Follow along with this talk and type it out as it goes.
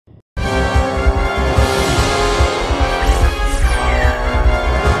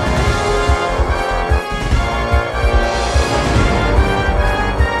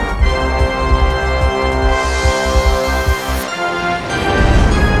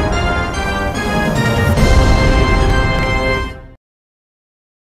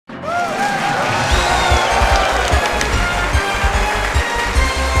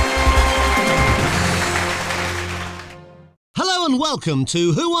Welcome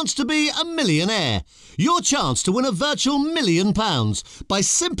to Who Wants to Be a Millionaire? Your chance to win a virtual £1 million by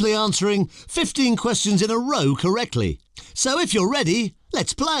simply answering 15 questions in a row correctly. So if you're ready,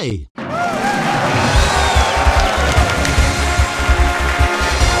 let's play.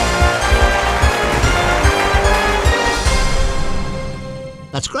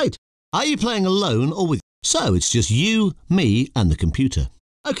 That's great. Are you playing alone or with? So it's just you, me and the computer.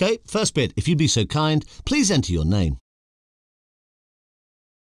 OK, first bit, if you'd be so kind, please enter your name.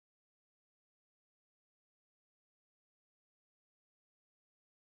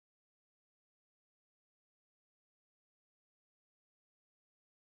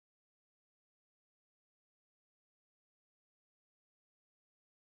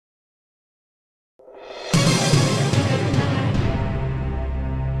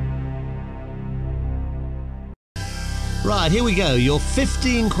 Right, here we go. You're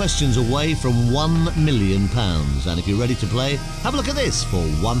 15 questions away from £1 million. And if you're ready to play, have a look at this for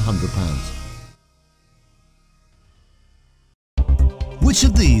 £100. Which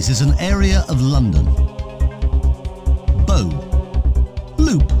of these is an area of London? Bow,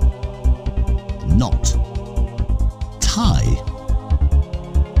 loop, knot, tie.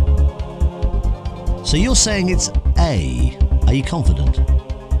 So you're saying it's A. Are you confident?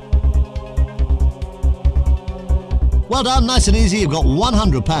 Well done, nice and easy, you've got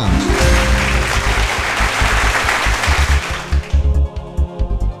 £100.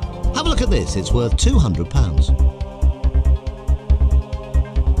 Have a look at this, it's worth £200.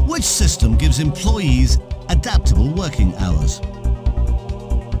 Which system gives employees adaptable working hours?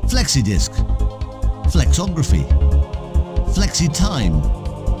 FlexiDisk, Flexography, FlexiTime,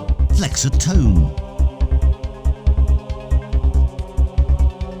 Flexatone.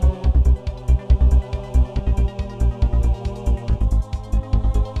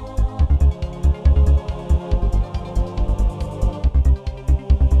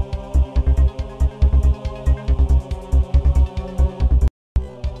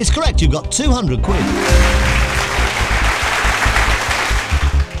 It's correct, you've got 200 quid.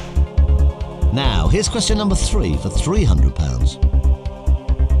 Now, here's question number 3 for £300.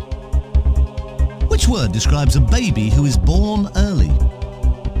 Which word describes a baby who is born early?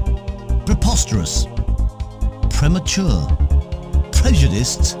 Preposterous, premature,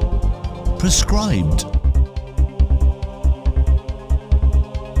 prejudiced, prescribed.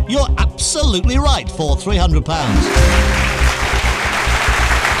 You're absolutely right for £300.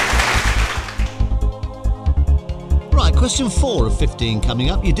 Right, question 4 of 15 coming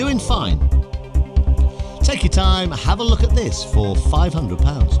up. You're doing fine. Take your time, have a look at this for £500.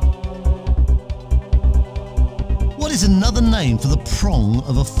 What is another name for the prong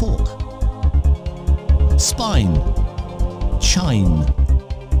of a fork? Spine, chine,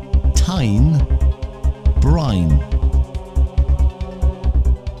 tine, brine.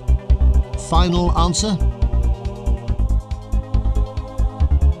 Final answer?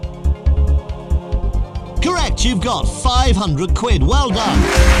 Correct, you've got 500 quid. Well done.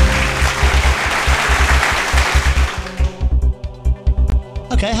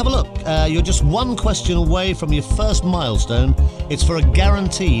 Okay, have a look. You're just one question away from your first milestone. It's for a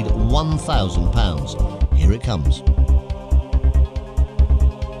guaranteed £1,000. Here it comes.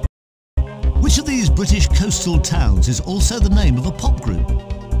 Which of these British coastal towns is also the name of a pop group?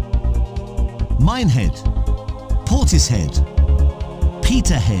 Minehead, Portishead,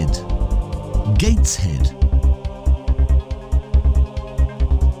 Peterhead, Gateshead.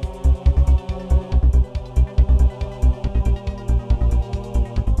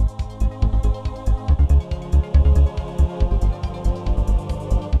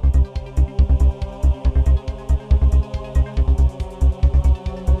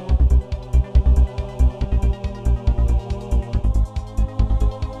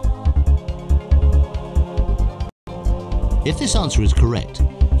 If this answer is correct,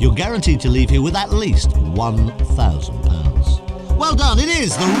 you're guaranteed to leave here with at least £1,000. Well done, it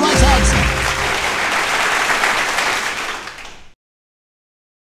is the right answer.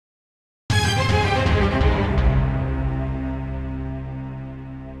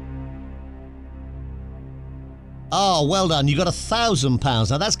 Oh, well done, you got £1,000.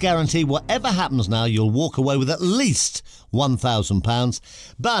 Now that's guaranteed. Whatever happens now, you'll walk away with at least £1,000.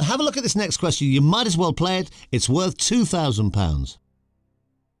 But have a look at this next question. You might as well play it. It's worth £2,000.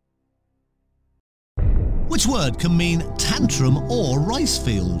 Which word can mean tantrum or rice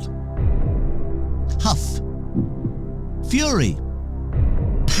field? Huff, fury,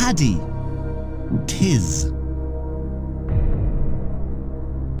 paddy, tiz.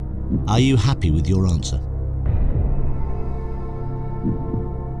 Are you happy with your answer?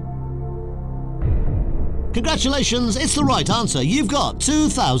 Congratulations, it's the right answer. You've got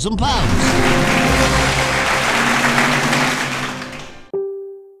 £2,000.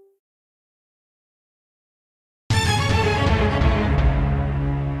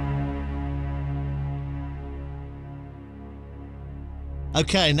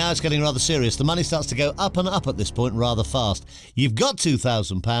 OK, now it's getting rather serious. The money starts to go up and up at this point rather fast. You've got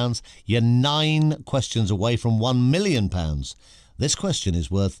 £2,000. You're 9 questions away from £1 million. This question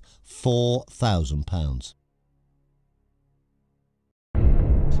is worth £4,000.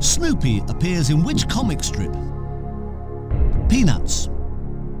 Snoopy appears in which comic strip? Peanuts,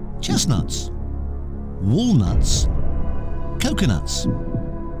 chestnuts, walnuts, coconuts.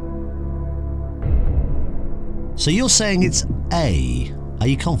 So you're saying it's A. Are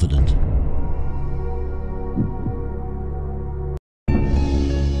you confident?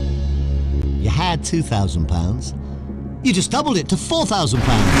 You had £2,000. You just doubled it to £4,000.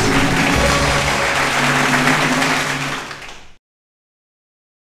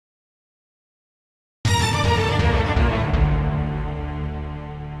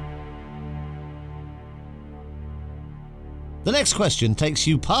 The next question takes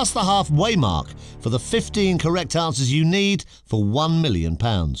you past the halfway mark for the 15 correct answers you need for £1 million.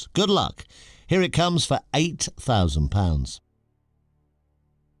 Good luck. Here it comes for £8,000.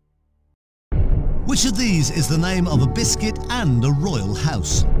 Which of these is the name of a biscuit and a royal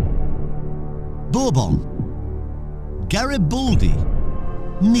house? Bourbon, Garibaldi,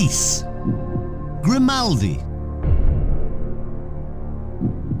 Nice, Grimaldi.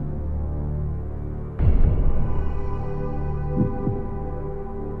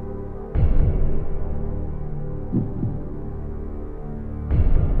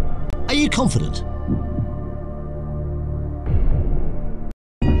 Are you confident?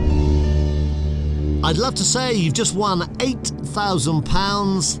 I'd love to say you've just won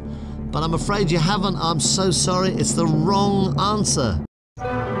 £8,000, but I'm afraid you haven't. I'm so sorry, it's the wrong answer. So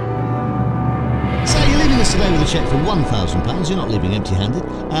you're leaving us today with a cheque for £1,000. You're not leaving empty-handed.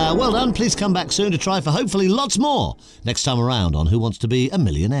 Well done. Please come back soon to try for hopefully lots more next time around on Who Wants to Be a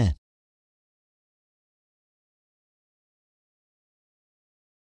Millionaire.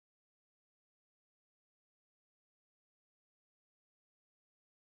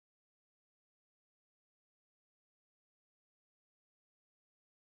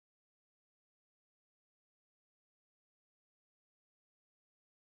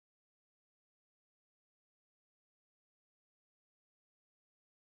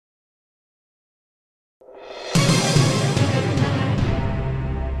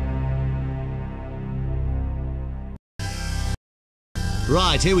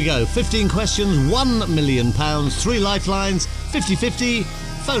 Right, here we go. 15 questions, £1 million, 3 lifelines, 50-50,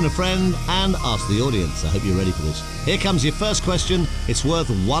 phone a friend and ask the audience. I hope you're ready for this. Here comes your first question. It's worth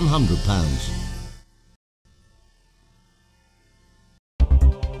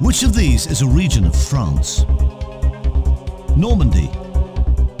 £100. Which of these is a region of France? Normandy,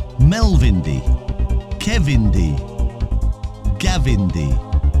 Melvindy, Kevindy, Gavindy.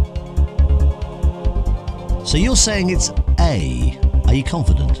 So you're saying it's A. Are you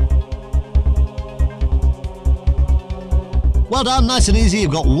confident? Well done, nice and easy.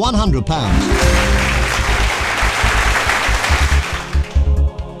 You've got £100.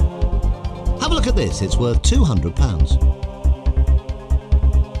 Have a look at this. It's worth £200.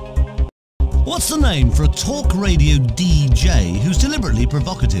 What's the name for a talk radio DJ who's deliberately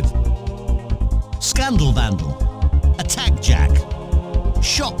provocative? Scandal vandal, attack jack,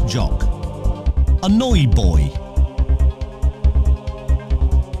 shock jock, annoy boy.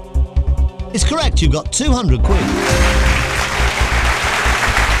 It's correct, you've got 200 quid.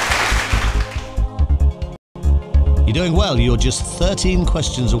 You're doing well, you're just 13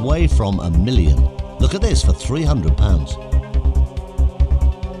 questions away from £1 million. Look at this for £300.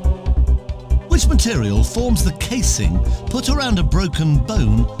 Which material forms the casing put around a broken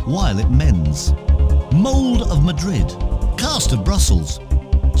bone while it mends? Mould of Madrid, cast of Brussels,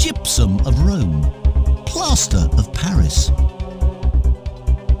 gypsum of Rome, plaster of Paris.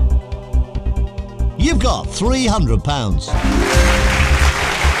 You've got £300.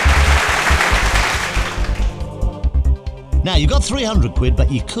 Now, you've got 300 quid,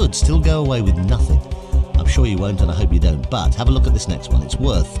 but you could still go away with nothing. I'm sure you won't, and I hope you don't. But have a look at this next one. It's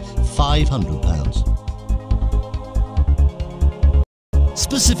worth £500.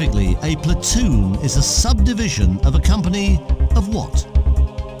 Specifically, a platoon is a subdivision of a company of what?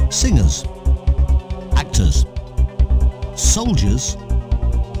 Singers, actors, soldiers,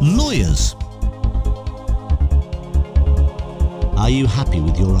 lawyers. Are you happy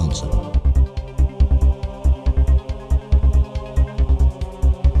with your answer?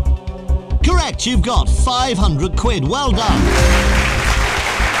 Correct! correct. You've got 500 quid. Well done.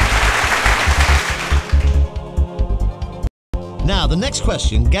 Now, the next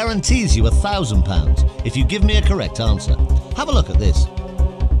question guarantees you £1,000 if you give me a correct answer. Have a look at this.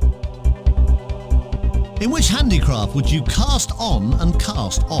 In which handicraft would you cast on and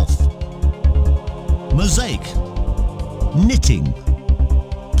cast off? Mosaic, knitting,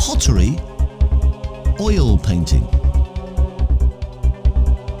 pottery, oil painting.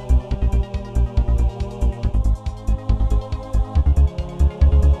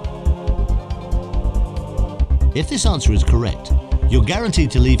 If this answer is correct, you're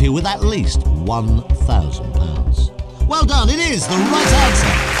guaranteed to leave here with at least £1,000. Well done, it is the right answer.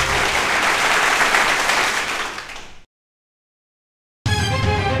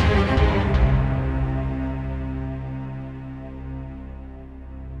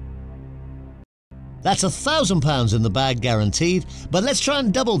 That's £1,000 in the bag guaranteed, but let's try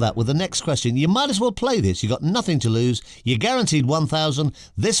and double that with the next question. You might as well play this, you've got nothing to lose, you're guaranteed £1,000,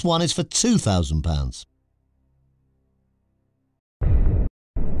 this one is for £2,000.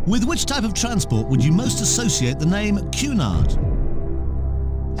 With which type of transport would you most associate the name Cunard?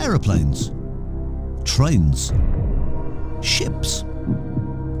 Aeroplanes, trains, ships,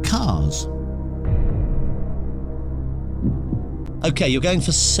 cars. Okay, you're going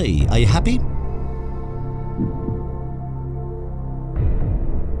for C. Are you happy?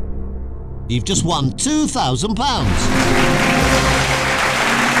 You've just won £2,000.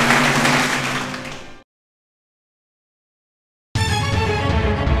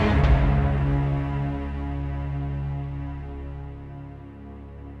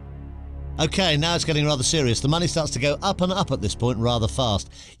 Okay, now it's getting rather serious. The money starts to go up and up at this point rather fast.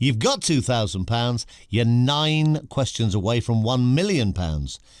 You've got £2,000. You're 9 questions away from £1 million.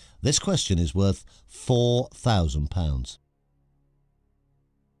 This question is worth £4,000.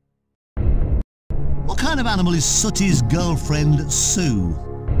 What kind of animal is Sooty's girlfriend, Sue?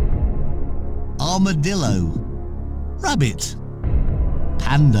 Armadillo, rabbit,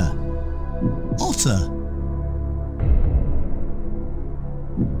 panda, otter.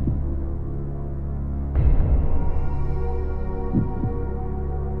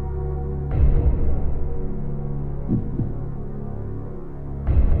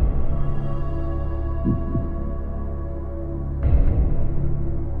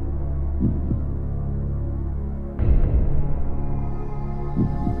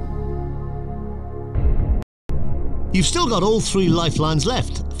 You've still got all 3 lifelines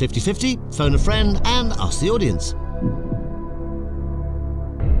left. 50-50, phone a friend and ask the audience.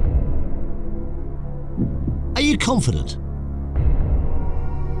 Are you confident?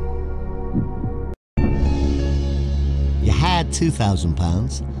 You had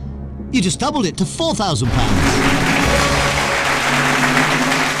 £2,000. You just doubled it to £4,000.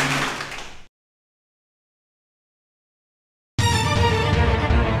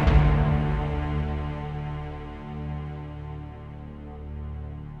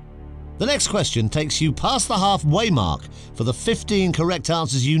 The next question takes you past the halfway mark for the 15 correct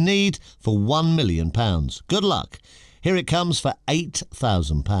answers you need for £1 million. Good luck. Here it comes for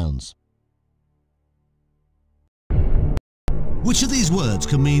 £8,000. Which of these words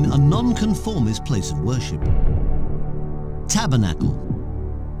can mean a nonconformist place of worship? Tabernacle,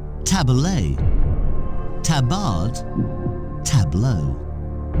 taboulet, tabard, tableau.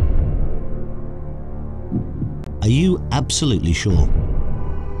 Are you absolutely sure?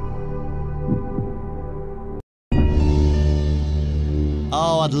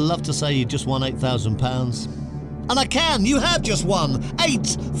 Oh, I'd love to say you just won £8,000. And I can! You have just won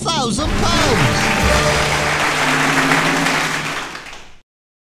 £8,000!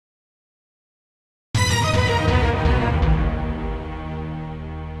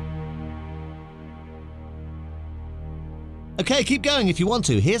 Okay, keep going if you want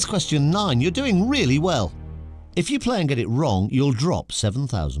to. Here's question 9. You're doing really well. If you play and get it wrong, you'll drop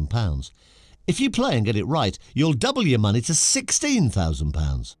 £7,000. If you play and get it right, you'll double your money to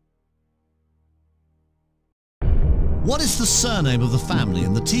 £16,000. What is the surname of the family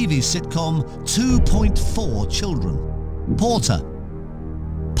in the TV sitcom 2.4 Children? Porter,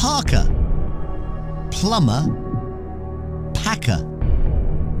 Parker, Plumber, Packer.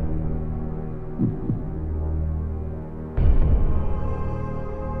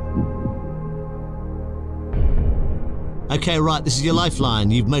 Okay, right, this is your lifeline.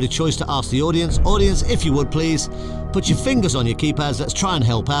 You've made a choice to ask the audience. Audience, if you would please, put your fingers on your keypads. Let's try and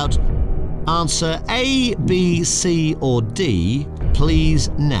help out. Answer A, B, C or D, please,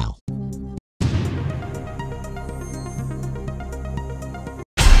 now.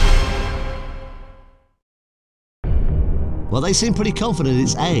 Well, they seem pretty confident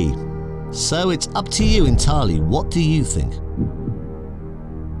it's A. So it's up to you entirely. What do you think?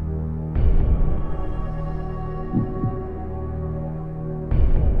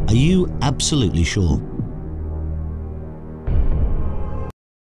 Are you absolutely sure?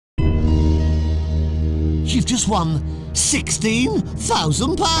 You've just won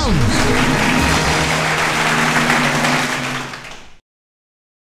 £16,000!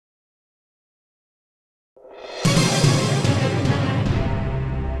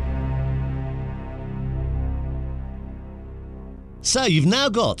 So you've now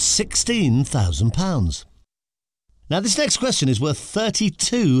got £16,000. Now this next question is worth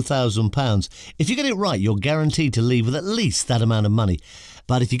 £32,000. If you get it right, you're guaranteed to leave with at least that amount of money.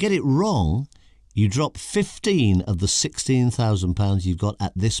 But if you get it wrong, you drop 15 of the £16,000 you've got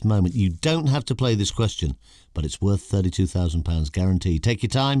at this moment. You don't have to play this question, but it's worth £32,000 guaranteed. Take your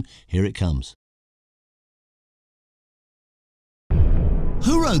time, here it comes.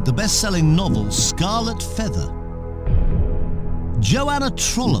 Who wrote the best-selling novel Scarlet Feather? Joanna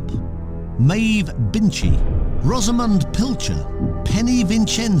Trollope, Maeve Binchy, Rosamund Pilcher, Penny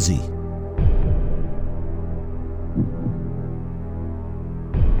Vincenzi.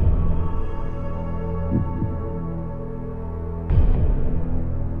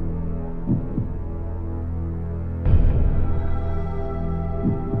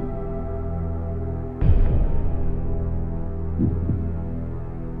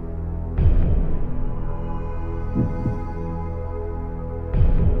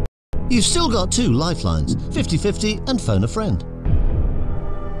 You've still got 2 lifelines, 50-50 and phone a friend.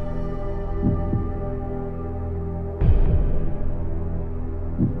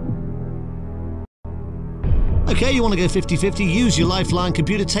 Okay, you want to go 50-50, use your lifeline.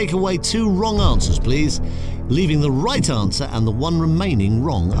 Computer, take away 2 wrong answers, please, leaving the right answer and the 1 remaining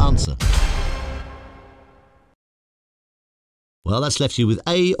wrong answer. Well, that's left you with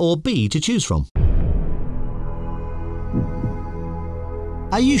A or B to choose from.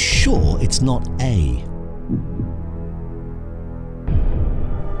 Are you sure it's not A?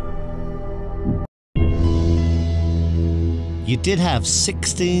 You did have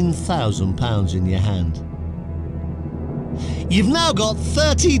 £16,000 in your hand. You've now got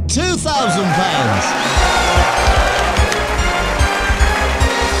 £32,000.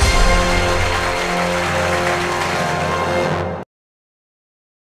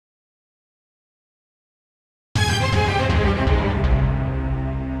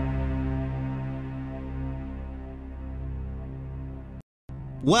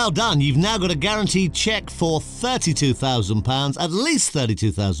 Well done, you've now got a guaranteed cheque for £32,000, at least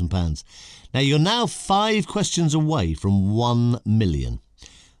 £32,000. Now you're now 5 questions away from 1 million.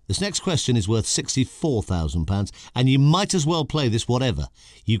 This next question is worth £64,000 and you might as well play this whatever.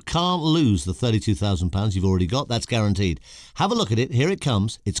 You can't lose the £32,000 you've already got, that's guaranteed. Have a look at it, here it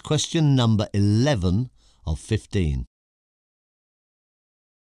comes. It's question number 11 of 15.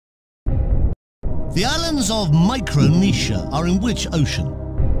 The islands of Micronesia are in which ocean?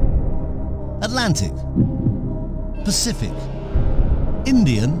 Atlantic, Pacific,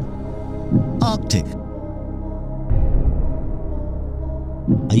 Indian, Arctic.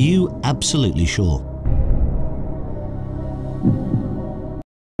 Are you absolutely sure?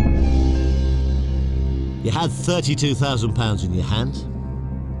 You had £32,000 in your hand.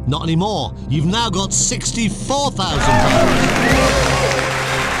 Not anymore. You've now got £64,000.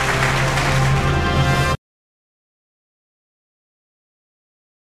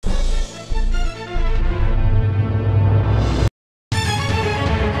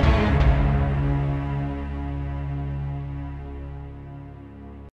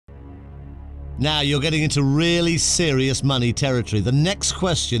 Now you're getting into really serious money territory. The next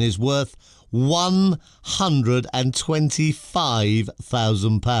question is worth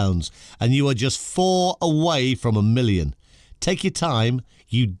 £125,000 and you are just 4 away from a million. Take your time,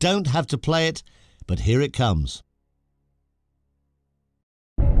 you don't have to play it, but here it comes.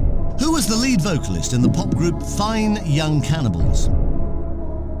 Who was the lead vocalist in the pop group Fine Young Cannibals?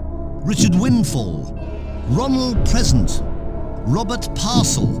 Richard Windfall, Ronald Present, Robert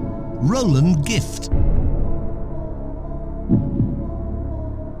Parcel, Roland Gift.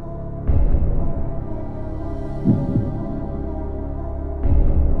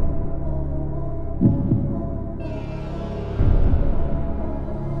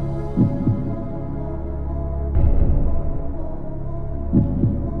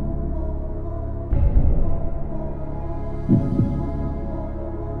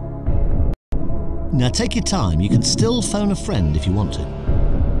 Now take your time, you can still phone a friend if you want to.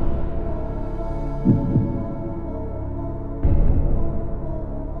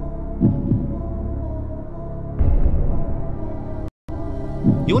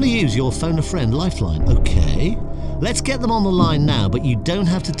 You want to use your phone a friend lifeline? OK. Let's get them on the line now, but you don't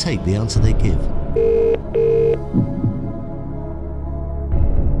have to take the answer they give.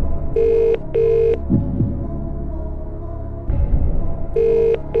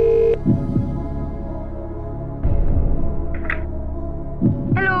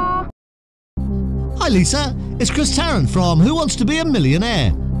 Hello. Hi Lisa, it's Chris Tarrant from Who Wants to Be a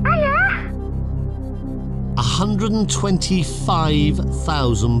Millionaire? Hiya.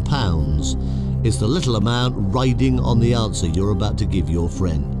 £125,000 is the little amount riding on the answer you're about to give your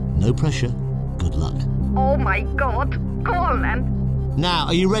friend. No pressure, good luck. Oh my God. Go on then. Now,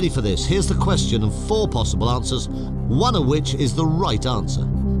 are you ready for this? Here's the question and 4 possible answers, one of which is the right answer.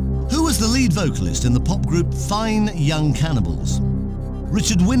 Who was the lead vocalist in the pop group Fine Young Cannibals?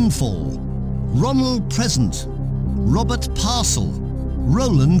 Richard Winfall, Ronald Present, Robert Parcel,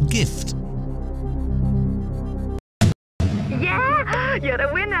 Roland Gift. Yeah, you're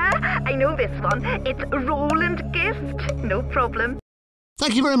a winner. I know this one. It's Roland Gift. No problem.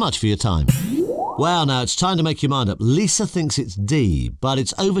 Thank you very much for your time. Well, now it's time to make your mind up. Lisa thinks it's D, but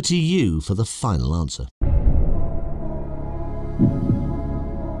it's over to you for the final answer.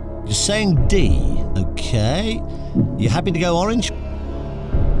 You're saying D, OK. You happy to go orange?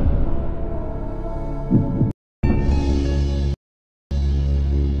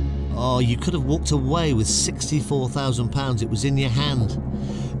 Oh, you could have walked away with £64,000. It was in your hand.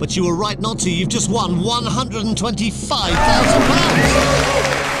 But you were right not to. You've just won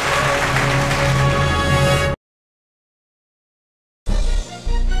 £125,000.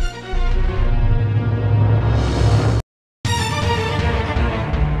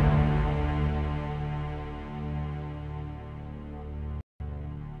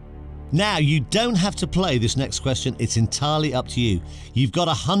 Now, you don't have to play this next question. It's entirely up to you. You've got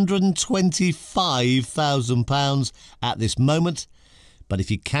 £125,000 at this moment. But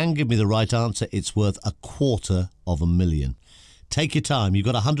if you can give me the right answer, it's worth £250,000. Take your time. You've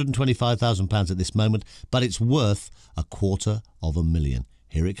got £125,000 at this moment, but it's worth £250,000.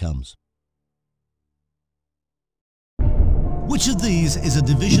 Here it comes. Which of these is a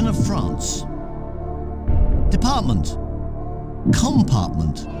division of France? Department,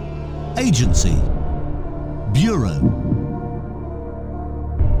 compartment, agency, bureau.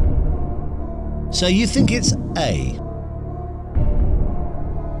 So you think it's A?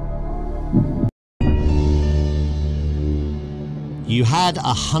 You had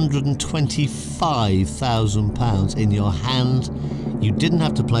 £125,000 in your hand. You didn't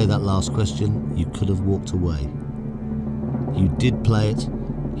have to play that last question. You could have walked away. You did play it.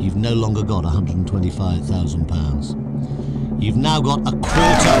 You've no longer got £125,000. You've now got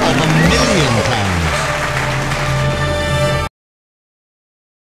 £250,000.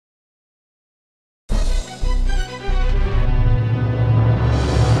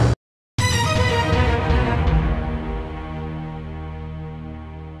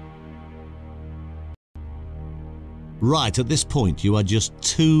 Right, at this point, you are just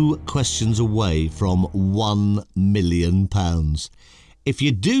 2 questions away from £1 million. If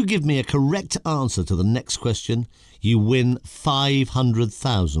you do give me a correct answer to the next question, you win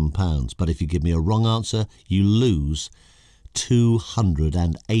 £500,000. But if you give me a wrong answer, you lose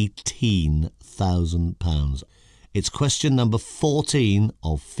 £218,000. It's question number 14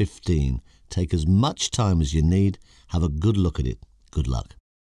 of 15. Take as much time as you need. Have a good look at it. Good luck.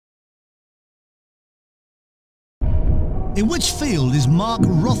 In which field is Mark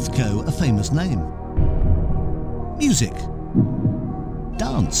Rothko a famous name? Music,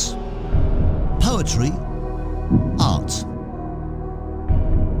 dance, poetry, art.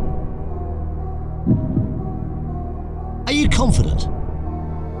 Are you confident?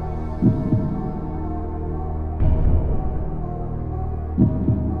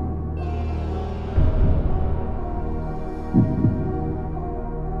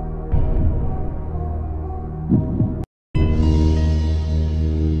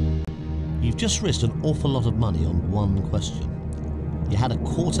 You've just risked an awful lot of money on one question. You had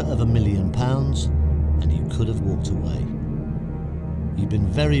 £250,000 and you could have walked away. You've been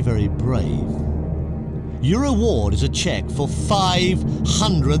very, very brave. Your reward is a cheque for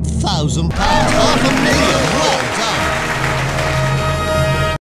 £500,000. £500,000. Well done.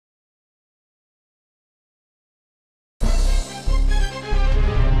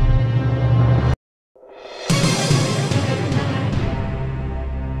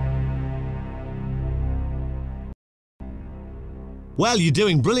 Well, you're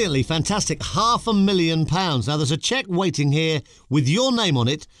doing brilliantly. Fantastic. £500,000. Now, there's a cheque waiting here with your name on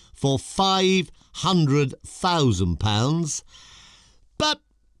it for £500,000. But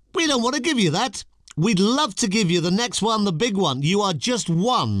we don't want to give you that. We'd love to give you the next one, the big one. You are just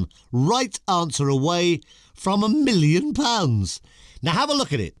one right answer away from £1 million. Now have a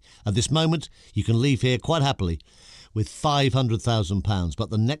look at it. At this moment, you can leave here quite happily with £500,000. But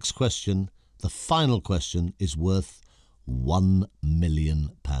the next question, the final question, is worth £1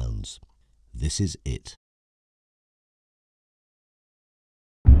 million. This is it.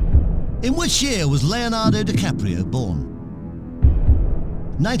 In which year was Leonardo DiCaprio born?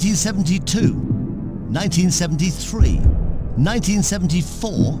 1972, 1973,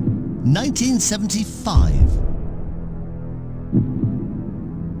 1974, 1975.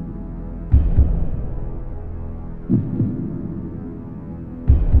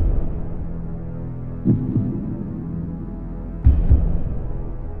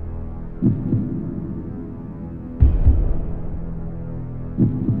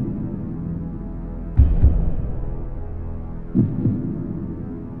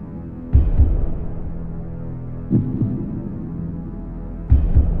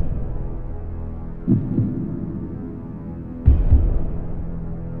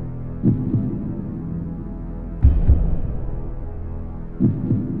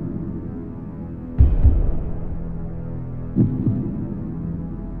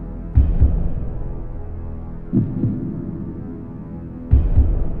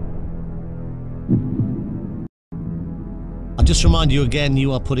 I just remind you again,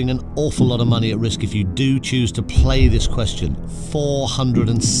 you are putting an awful lot of money at risk if you do choose to play this question.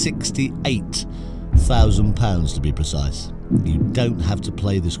 £468,000 to be precise. You don't have to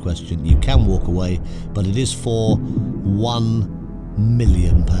play this question. You can walk away, but it is for £1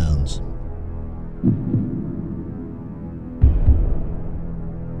 million.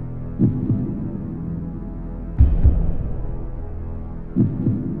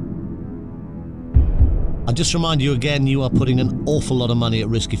 I just remind you again, you are putting an awful lot of money at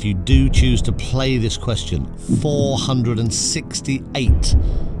risk if you do choose to play this question.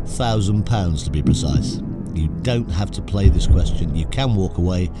 £468,000 to be precise. You don't have to play this question. You can walk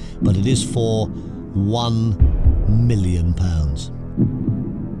away, but it is for £1 million.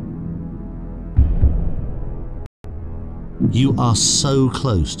 You are so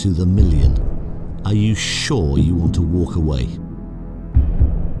close to the million. Are you sure you want to walk away?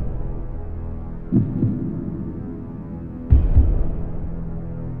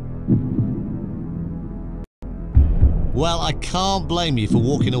 Well, I can't blame you for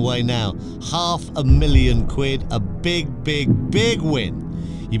walking away now. £500,000, a big, big, big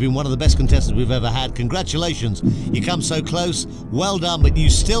win. You've been one of the best contestants we've ever had. Congratulations. You come so close. Well done, but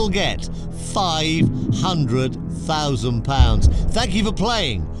you still get £500,000. Thank you for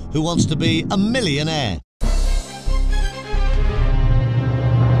playing Who Wants to Be a Millionaire?